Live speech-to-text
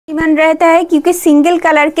मन रहता है क्योंकि सिंगल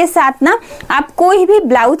कलर के साथ ना आप कोई भी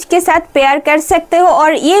ब्लाउज के साथ पेयर कर सकते हो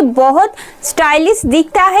और ये बहुत स्टाइलिश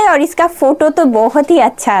दिखता है और इसका फोटो तो बहुत ही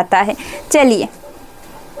अच्छा आता है। चलिए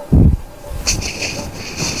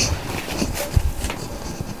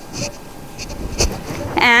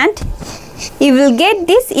and you will get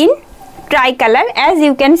this in tricolor. As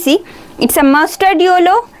you can see, it's a mustard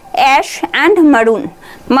yellow, ash and maroon.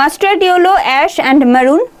 Mustard yellow, ash and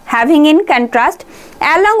maroon having in contrast,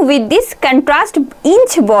 along with this contrast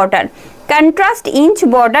inch border. Contrast inch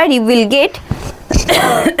border you will get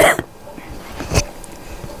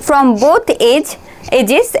from both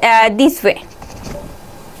edges this way.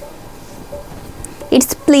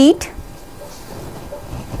 It's pleat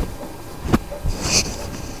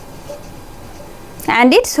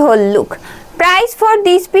and its whole look. Price for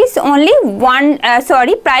this piece only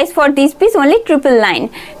price for this piece only 999.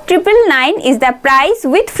 999 is the price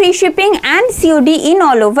with free shipping and COD in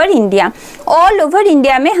all over India. All over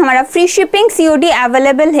India में हमारा free shipping COD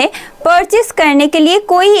available है। Purchase करने के लिए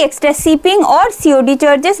कोई extra shipping और COD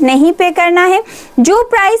charges नहीं पे करना है। जो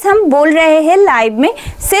प्राइस हम बोल रहे हैं लाइव में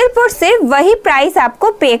सिर्फ और सिर्फ वही प्राइस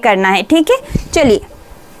आपको पे करना है, ठीक है। चलिए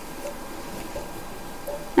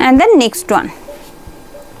and the next one.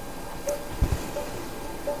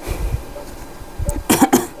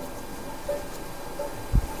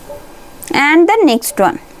 and the next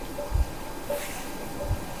one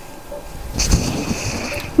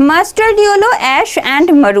mustard yellow, ash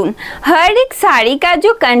and maroon. हर एक साड़ी का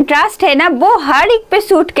जो कंट्रास्ट है ना वो हर एक पे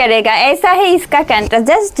सूट करेगा, ऐसा है इसका कंट्रास्ट।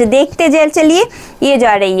 जस्ट देखते चलिए ये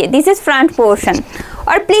जा रही है, दिस इज फ्रंट पोर्शन।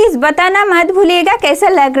 और प्लीज बताना मत भूलिएगा कैसा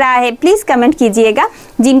लग रहा है, प्लीज कमेंट कीजिएगा।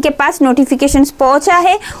 जिनके पास नोटिफिकेशंस पहुंचा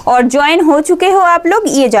है और ज्वाइन हो चुके हो आप लोग,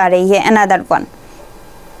 ये जा रही है another one.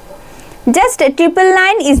 Just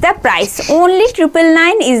 999 is the price, only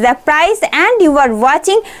 999 is the price and you are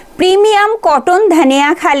watching premium cotton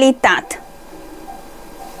dhaniya khali tat.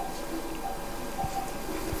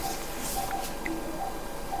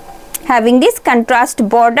 Having this contrast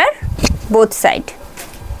border both side.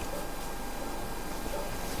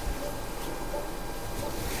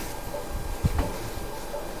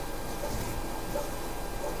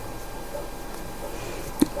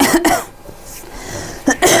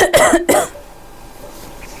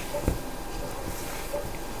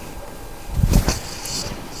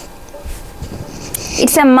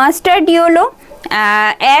 It's a mustard yellow,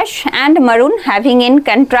 ash and maroon having in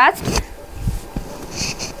contrast.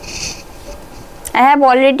 I have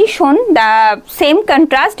already shown the same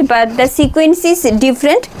contrast but the sequence is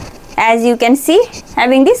different. As you can see,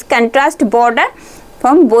 having this contrast border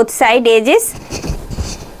from both side edges.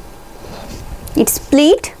 It's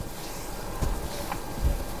pleat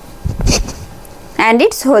and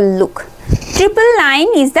its whole look.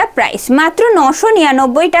 999 is the price. মাত্র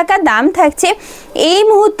 999 টাকা দাম থাকছে এই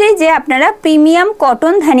মুহূর্তে যে আপনারা premium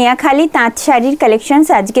cotton ধানিয়াখালী তাঁত শাড়ির কালেকশনস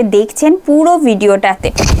আজকে দেখছেন পুরো ভিডিওটাতে।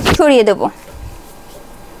 ছড়িয়ে দেব।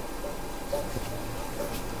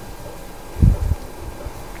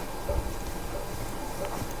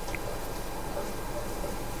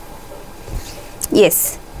 Yes,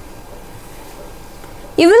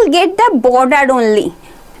 you will get the border only.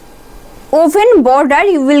 Open border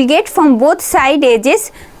you will get from both side edges,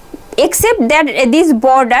 except that this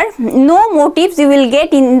border no motifs you will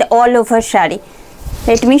get in the all over saree.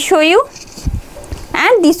 Let me show you.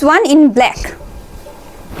 And this one in black.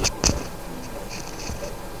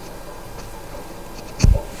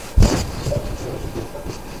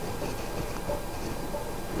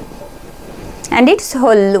 And its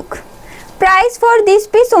whole look. Price for this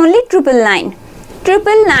piece only 999.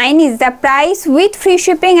 999 is the price with free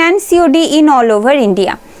shipping and COD in all over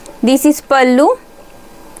India. This is pallu.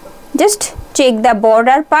 Just check the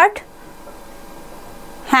border part,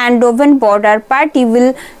 hand woven border part you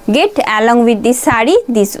will get along with this saree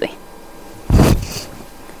this way.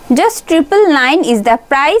 Just 999 is the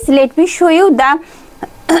price. Let me show you the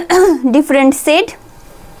different shade.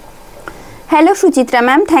 Hello Suchitra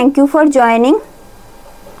ma'am, thank you for joining.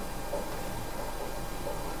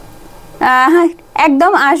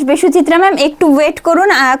 একদম আসবে Suchitra ma'am, একটু wait করুন,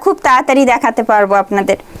 খুব তাড়াতাড়ি দেখাতে পারবো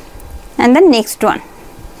আপনাদের। And the next one.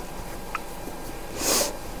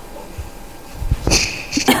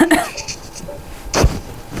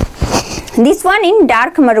 This one in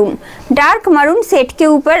dark maroon. Dark maroon set के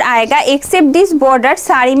ऊपर आएगा, एक्सेप्ट दिस बॉर्डर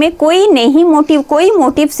साड़ी में कोई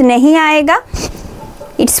मोटिव्स नहीं आएगा।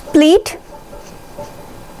 It's pleat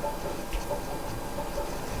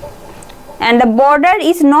and the border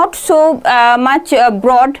is not so much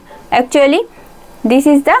broad actually. This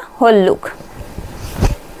is the whole look.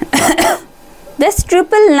 This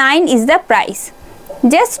 999 is the price.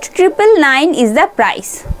 Just 999 is the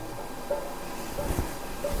price.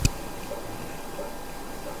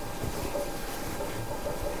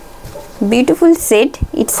 Beautiful shade.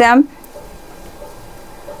 It's a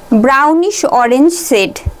brownish orange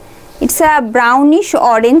shade. It's a brownish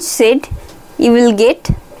orange shade you will get.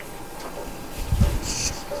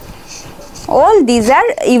 All these are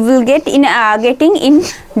you will get in getting in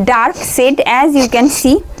dark shade. As you can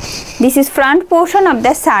see, this is front portion of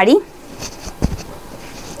the saree.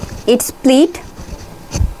 Its pleat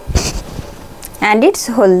and its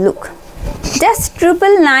whole look. Just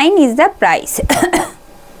 999 is the price.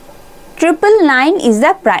 999 is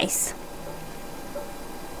the price.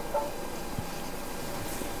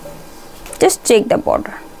 Just check the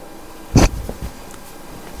border.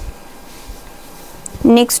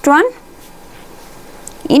 Next one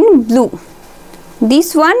in blue.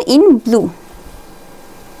 This one in blue.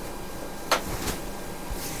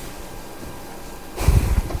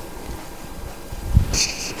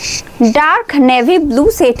 Dark navy blue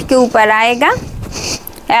set के ऊपर आएगा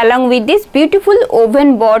along with this beautiful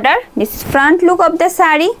oven border. This is front look of the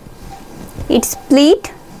saree. Its pleat,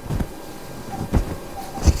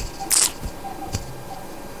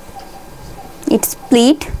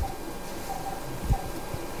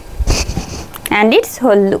 and its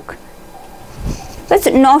whole look. बस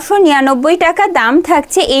 999 টাকা দাম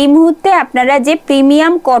থাকছে এই মুহূর্তে। আপনারা যে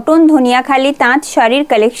প্রিমিয়াম কটন ধনিয়াখালি তাঁত শাড়ির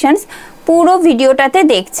কালেকশনস পুরো ভিডিওটাতে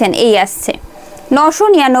দেখছেন, এই আসছে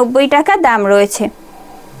 999 টাকা দাম রয়েছে।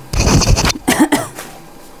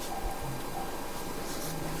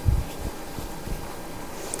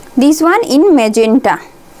 This one in magenta.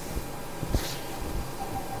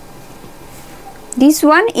 This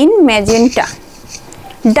one in magenta.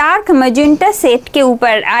 Dark magenta set के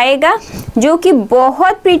ऊपर आएगा जो कि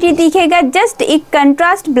बहुत प्रीटी दिखेगा। जस्ट एक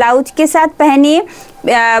कंट्रास्ट ब्लाउज के साथ पहनिए,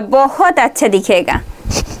 बहुत अच्छा दिखेगा।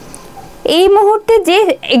 এই মুহূর্তে যে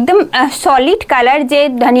একদম সলিড কালার যে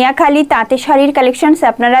ধনিয়াখালি তাঁতের শাড়ির কালেকশনস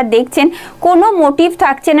আপনারা দেখছেন, কোনো মোটিভ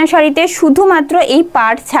থাকছে না শাড়িতে, শুধুমাত্র এই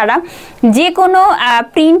পার্ট ছাড়া যে কোনো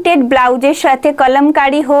প্রিন্টেড ব্লাউজের সাথে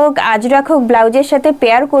কলমকারি হোক আজরাক হোক ব্লাউজের সাথে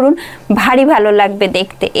পেয়ার করুন, ভারী ভালো লাগবে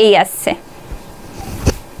দেখতে। এই আসছে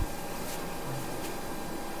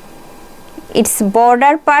it's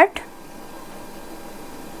border part.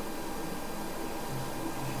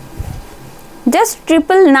 Just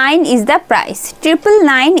 999 is the price.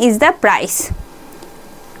 999 is the price.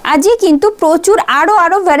 আজকে কিন্তু প্রচুর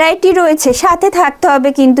আরো ভ্যারাইটি রয়েছে, সাথে থাকতে হবে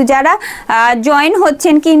কিন্তু যারা জয়েন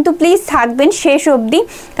হচ্ছেন কিন্তু প্লিজ থাকবেন শেষ অবধি,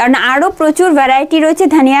 কারণ আরো প্রচুর ভ্যারাইটি রয়েছে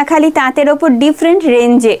ধনিয়াখালি তাঁতের ওপর ডিফারেন্ট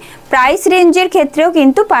রেঞ্জে, প্রাইস রেঞ্জের ক্ষেত্রেও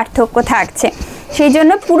কিন্তু পার্থক্য থাকছে, সেই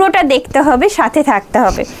জন্য পুরোটা দেখতে হবে, সাথে থাকতে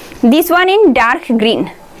হবে। This one in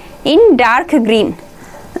dark green,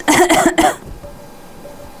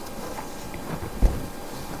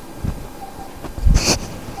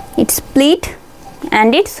 its pleat and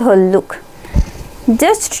its whole look.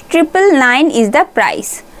 Just 999 is the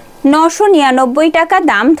price. 999 টাকা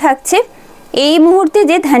দাম থাকছে এই মুহূর্তে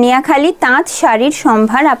যে ধনিয়াখালি তাঁত শাড়ির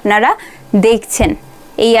সম্ভার আপনারা দেখছেন।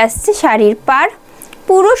 এই আসছে শাড়ির পার,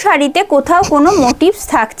 পুরো শাড়িতে কোথাও কোনো মোটিভস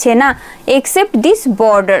থাকছে না এক্সেপ্ট দিস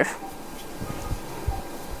বর্ডার।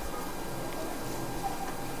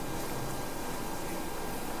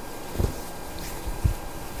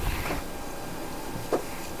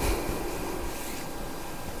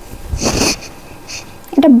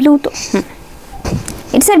 এটা ব্লু তো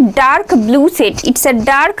it's a dark blue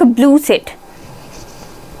set,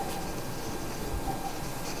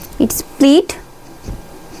 it's pleat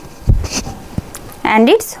and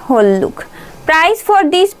its whole look. Price for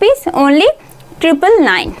this piece only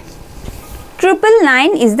 999.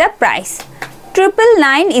 999 is the price.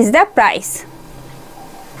 999 is the price.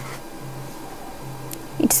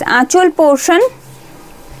 Its aanchal portion,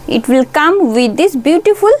 it will come with this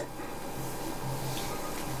beautiful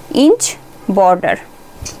inch border.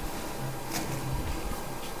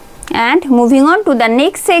 And moving on to the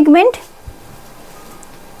next segment,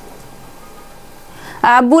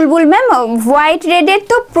 Bulbul ma'am white রেডের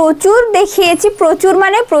তো প্রচুর দেখিয়েছি,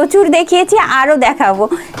 আরও দেখাবো,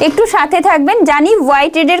 একটু সাথে থাকবেন। জানি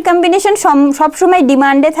হোয়াইট রেডের কম্বিনেশন সবসময়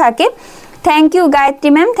ডিমান্ডে থাকে। Thank you Gayatri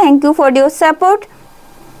ma'am, thank you for your support.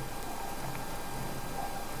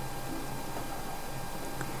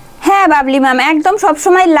 হ্যাঁ বাবলি ম্যাম, একদম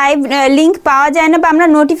সবসময় লাইভ লিঙ্ক পাওয়া যায় না, বা আমরা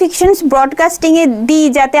নোটিফিকেশনস ব্রডকাস্টিংয়ে দিই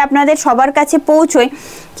যাতে আপনাদের সবার কাছে পৌঁছয়,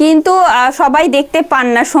 কিন্তু সবাই দেখতে পান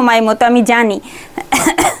না সময় মতো, আমি জানি।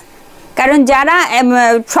 কারণ যারা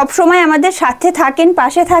সবসময় আমাদের সাথে থাকেন,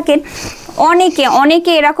 পাশে থাকেন,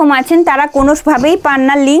 অনেকে এরকম আছেন তারা কোনোভাবেই পান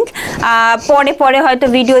না লিঙ্ক, পরে হয়তো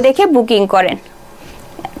ভিডিও দেখে বুকিং করেন।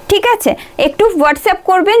 ঠিক আছে, একটু হোয়াটসঅ্যাপ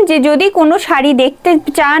করবেন যে যদি কোনো শাড়ি দেখতে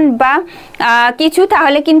চান বা কিছু,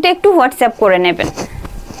 তাহলে কিন্তু একটু হোয়াটসঅ্যাপ করে নেবেন।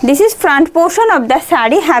 This is front portion of the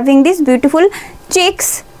sari having this beautiful checks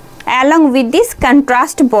along with this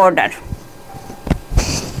contrast border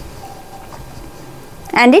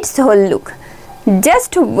and its whole look.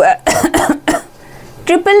 Just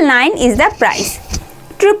 999 is the price.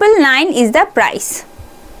 999 is the price.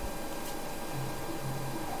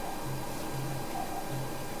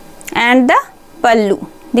 And the pallu,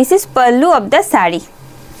 this is pallu of the saree.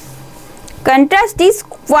 Contrast is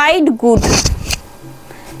quite good.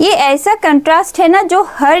 ये ऐसा contrast है ना जो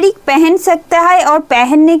हर एक पहन सकता है, और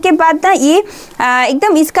पहनने के बाद ना ये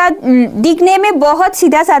एकदम इसका दिखने में बहुत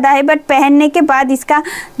सीधा साधा है, बट पहनने के बाद इसका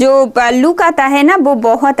जो लुक आता है ना वो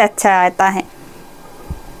बहुत अच्छा आता है।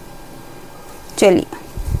 चलिए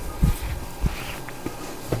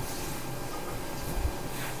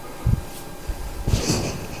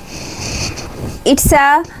it's a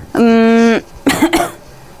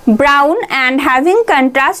brown and having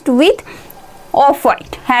contrast with of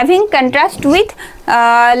white, having contrast with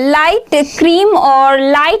light cream और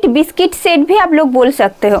लाइट बिस्किट सेट भी आप लोग बोल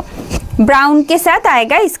सकते हो। ब्राउन के साथ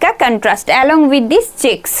आएगा इसका contrast along with this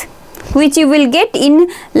checks which you will get in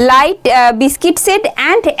light biscuit set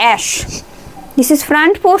and ash. This is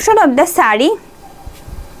front portion of the saree.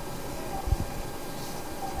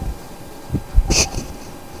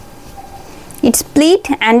 Its pleat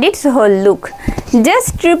and its whole look.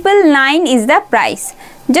 Just 999 is the price.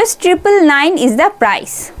 Just 999 is the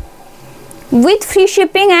price with free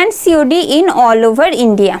shipping and COD in all over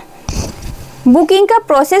India. Booking का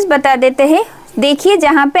process बता देते हैं। देखिए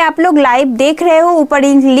जहाँ पे आप लोग live देख रहे हो ऊपर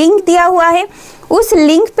लिंक दिया हुआ है, उस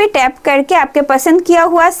लिंक पे टैप करके आपके पसंद किया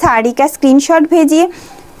हुआ साड़ी का स्क्रीनशॉट भेजिए,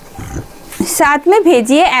 साथ में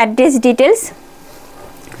भेजिए एड्रेस डिटेल्स।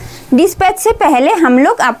 डिस्पैच से पहले हम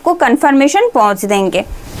लोग आपको कंफर्मेशन पहुँच देंगे।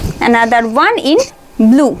 Another one in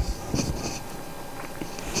blue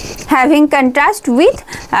having contrast with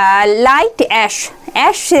light ash,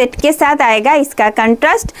 ash shade के साथ आएगा इसका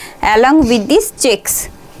contrast along with this checks.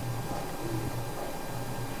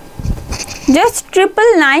 Just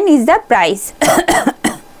 999 is the price.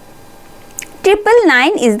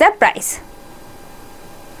 999 is the price.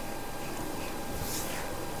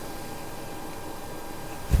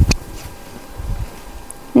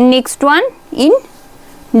 Next one in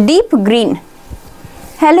deep green.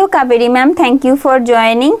 Hello Kaveri ma'am, thank you for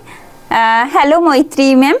joining. Hello মৈত্রী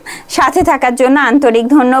ma'am, সাথে থাকার জন্য আন্তরিক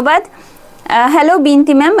ধন্যবাদ। হ্যালো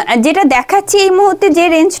বিনতি ম্যাম, যেটা দেখাচ্ছি এই মুহূর্তে যে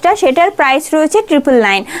রেঞ্জটা সেটার প্রাইস রয়েছে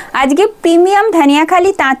 999। আজকে প্রিমিয়াম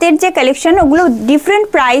ধনিয়াখালি তাঁতের যে কালেকশন ওগুলো ডিফারেন্ট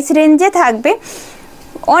প্রাইস রেঞ্জে থাকবে,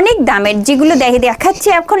 অনেক দামের। যেগুলো দেখাচ্ছি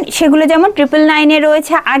এখন সেগুলো যেমন 999 এ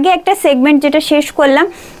রয়েছে। আগে একটা সেগমেন্ট যেটা শেষ করলাম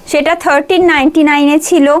সেটা 1399 এ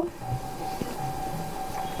ছিল।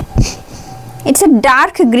 It's a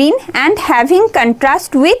dark green and having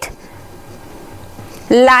contrast with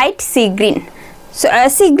light C green,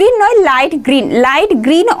 C green no light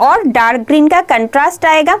green और डार्क ग्रीन का कंट्रास्ट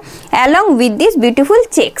आएगा along with this beautiful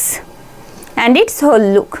checks and its whole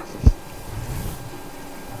look.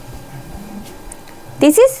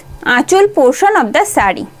 This is Aanchal portion of the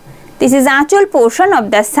saree. This is Aanchal portion of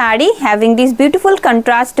the saree having this beautiful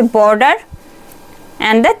contrast border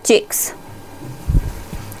and the checks.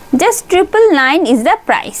 Just 999 is the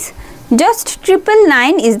price. Just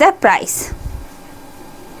 999 is the price.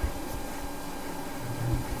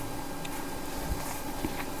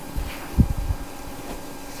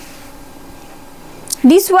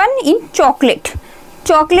 This one in chocolate,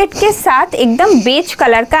 chocolate के साथ एकदम beige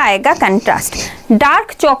colour का आएगा contrast.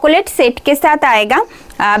 Dark chocolate set के साथ आएगा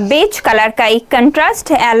beige colour का एक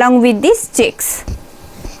contrast along with this checks.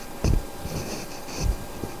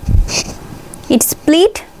 Its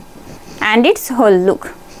pleat and its whole look.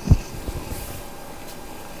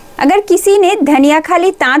 अगर किसी ने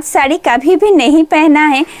धनियाखाली तांत साड़ी कभी भी नहीं पहना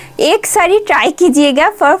है, एक साड़ी ट्राई कीजिएगा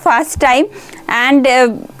फॉर फर्स्ट टाइम एंड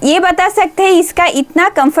ये बता सकते हैं इसका इतना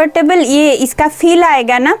कंफर्टेबल ये इसका फील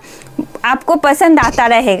आएगा ना, आपको पसंद आता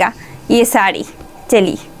रहेगा ये साड़ी।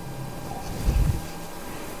 चलिए,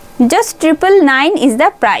 just 999 is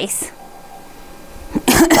the price.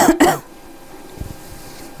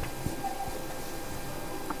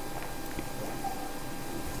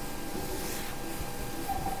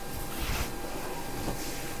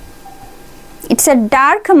 It's a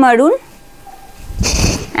dark maroon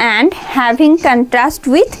and having contrast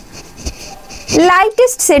with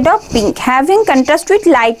lightest shade of pink, having contrast with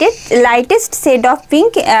lightest shade of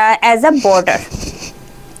pink as a border.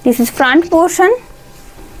 This is front portion,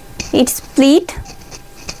 its pleat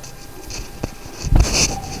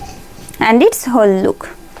and its whole look.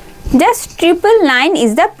 Just 999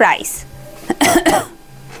 is the price.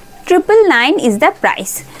 999 is the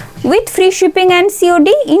price with free shipping and COD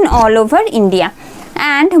in all over India.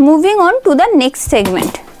 And moving on to the next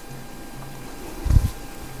segment.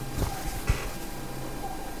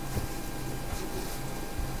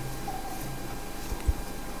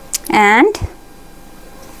 And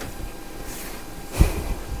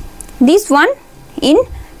this one in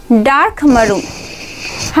dark maroon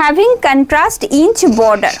having contrast inch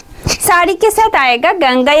border. Sari के साथ आएगा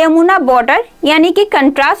Ganga Yamuna border, यानी कि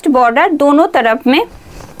contrast border दोनों तरफ में,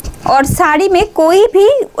 और साड़ी में कोई भी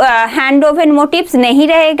हैंड वोवन मोटिव्स नहीं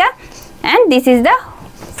रहेगा. And this is the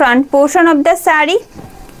front portion of the sari.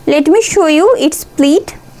 Let me show you it's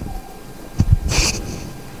pleat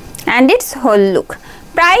and its whole look.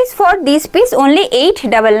 Price for this piece only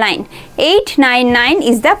 899. 899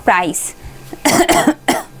 is the price.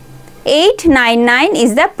 899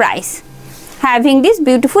 is the price. Having this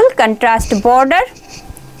beautiful contrast border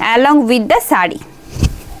along with the sari.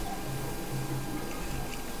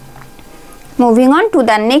 Moving on to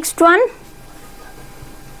the next one.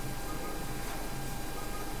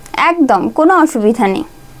 একদম কোনো অসুবিধা নেই.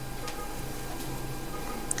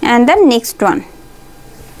 And the next one.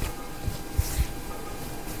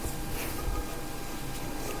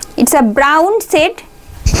 It's a brown shade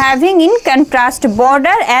having in contrast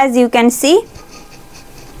border, as you can see.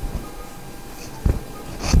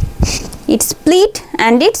 Its pleat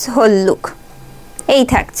and its whole look. এই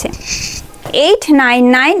থাকছে.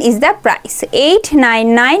 899 is the price.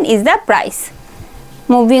 899 is the price.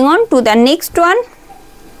 Moving on to the next one.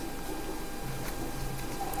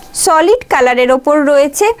 Solid color এর ওপর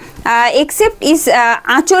রয়েছে, except is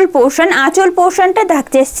আঁচল portion. আঁচল পোর্শনটা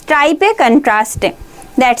থাকছে স্ট্রাইপে কন্ট্রাস্টে.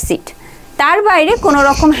 That's it. তার বাইরে কোনো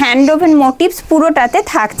রকম হ্যান্ড ওভেন মোটিভস পুরোটাতে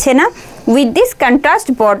থাকছে না. With this contrast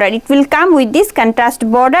border, it will come with this contrast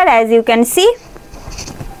border, as you can see.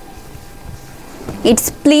 Its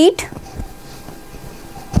pleat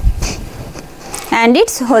and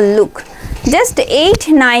its whole look. Just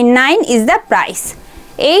 899 is the price.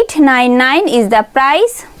 899 is the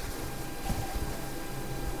price.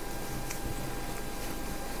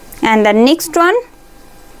 And the next one.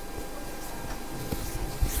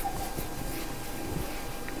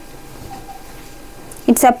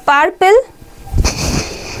 It's a purple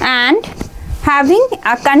and having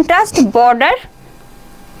a contrast border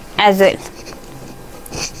as well.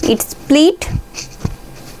 Its pleat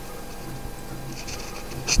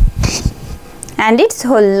and its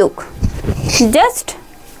whole look. Just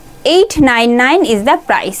 899 is the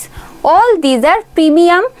price. All these are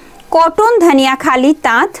premium cotton dhania khali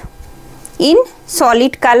tat in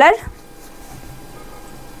solid color.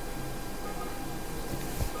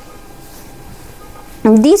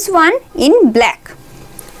 This one in black.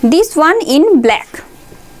 This one in black.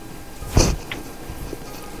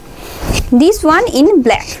 This one in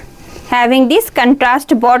black. Having this contrast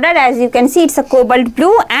border, as you can see, it's a cobalt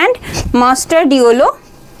blue and mustard yellow.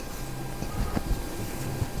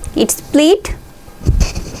 Its pleat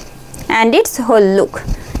and its whole look.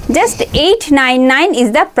 Just 899 is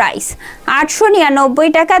the price.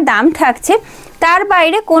 899 টাকা দাম থাকছে. তার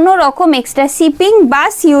বাইরে কোনো রকম extra shipping বা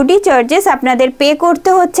COD charges আপনাদের pay করতে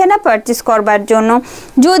হচ্ছে না পারচেজ করবার জন্য.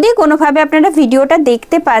 যদি কোনোভাবে আপনারা ভিডিওটা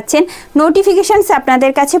দেখতে পাচ্ছেন, নোটিফিকেশনস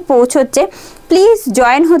আপনাদের কাছে পৌঁছচ্ছে, প্লিজ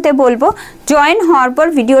জয়েন হতে বলবো. জয়েন হওয়ার পর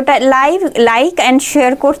ভিডিওটা লাইক অ্যান্ড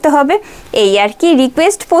শেয়ার করতে হবে. এই আর কি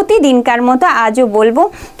রিকোয়েস্ট প্রতিদিনকার মতো আজও বলবো,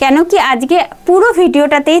 কেন কি আজকে পুরো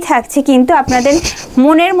ভিডিওটাতেই থাকছে কিন্তু আপনাদের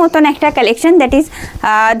মনের মতন একটা কালেকশন, দ্যাট ইজ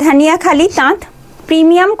ধনিয়া খালি তাঁত,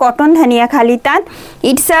 প্রিমিয়াম কটন ধনিয়া খালি তাঁত.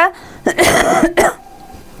 It's a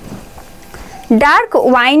dark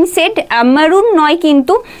wine set, মারুন নয়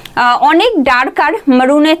কিন্তু অনেক ডার্ক আর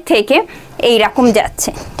মারুনের থেকে এইরকম যাচ্ছে.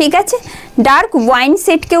 ঠিক আছে, ডার্ক ওয়াইন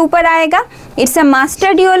सेट के ऊपर आएगा. It's a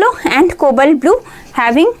mustard yellow and cobalt blue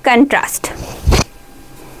having contrast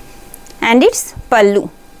and it's pallu.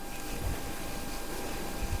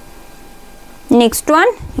 Next one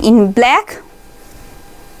in black.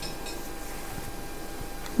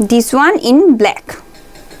 This one in black.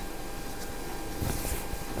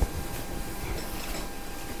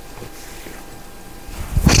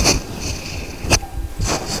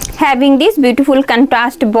 Having this beautiful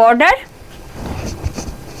contrast border.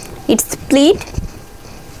 Its pleat.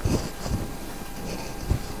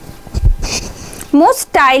 Most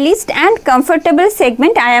stylish and comfortable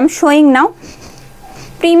segment I am showing now.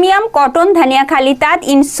 Premium cotton dhania khali tat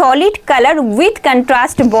in solid color with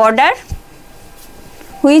contrast border,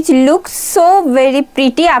 which looks so very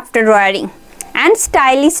pretty after wearing and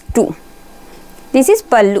stylish too. This is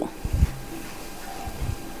pallu.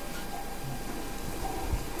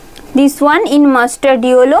 This one in mustard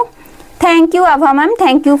yellow. Thank you Abha ma'am,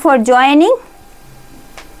 thank you for joining.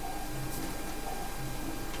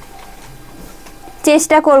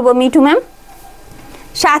 চেষ্টা করব Mithu ma'am.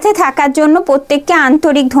 সাথে থাকার জন্য প্রত্যেককে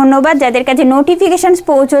আন্তরিক ধন্যবাদ। যাদের কাছে নোটিফিকেশনস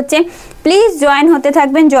পৌঁছচ্ছে প্লিজ জয়েন হতে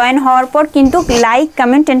থাকবেন। জয়েন হওয়ার পর কিন্তু লাইক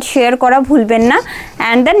কমেন্ট এন্ড শেয়ার করা ভুলবেন না।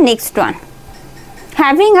 And the next one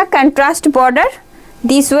having a contrast border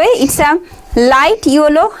this way, it's a light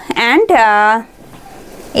yellow and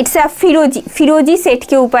it's a फिरोजी सेट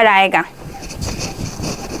के ऊपर आएगा।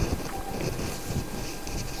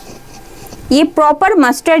 ये प्रॉपर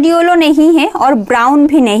मस्टर्ड येलो नहीं है और ब्राउन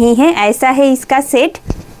भी नहीं है, ऐसा है इसका set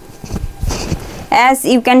as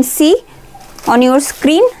you can see on your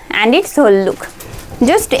screen and it's whole look.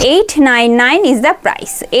 Just 899 is the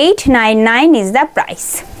price, 899 is the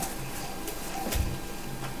price।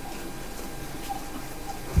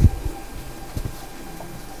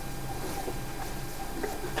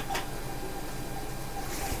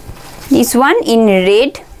 This one in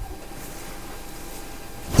red,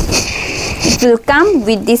 it will come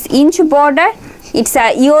with this inch border. It's a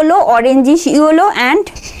yellow, orangish yellow,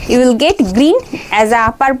 and you will get green as a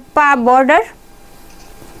upper border.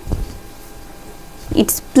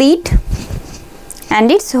 It's split and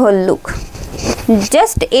its whole look.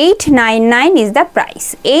 Just 899 is the price,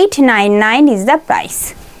 899 is the price।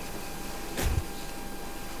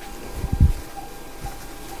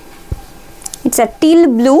 It's a teal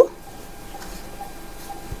blue,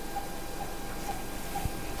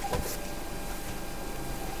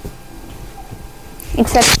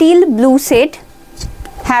 it's a teal blue set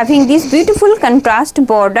having this beautiful contrast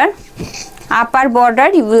border. Upper border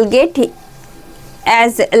you will get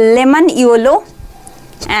as lemon yellow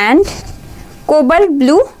and cobalt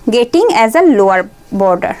blue getting as a lower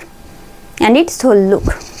border, and its whole look।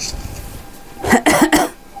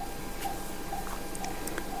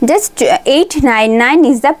 Just 899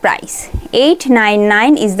 is the price,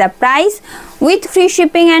 899 is the price with free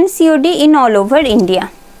shipping and COD in all over India।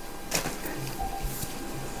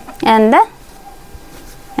 And the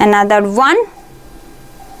another one,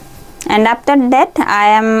 and after that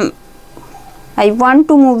I want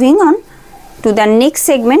to moving on to the next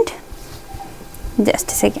segment, just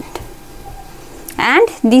a second। and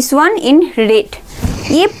this one in red,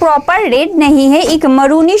 ये proper red नहीं है, एक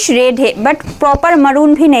maroonish red है but proper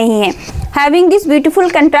maroon भी नहीं है। Having this beautiful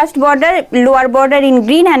contrast border, lower border in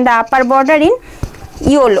green and the upper border in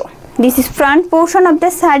yellow. This is front portion of the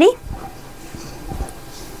sari.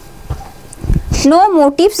 No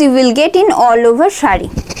motifs you will get in all over saree,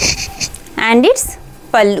 and its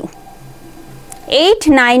pallu।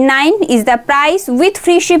 899 is the price with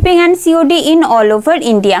free shipping and COD in all over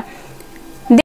India।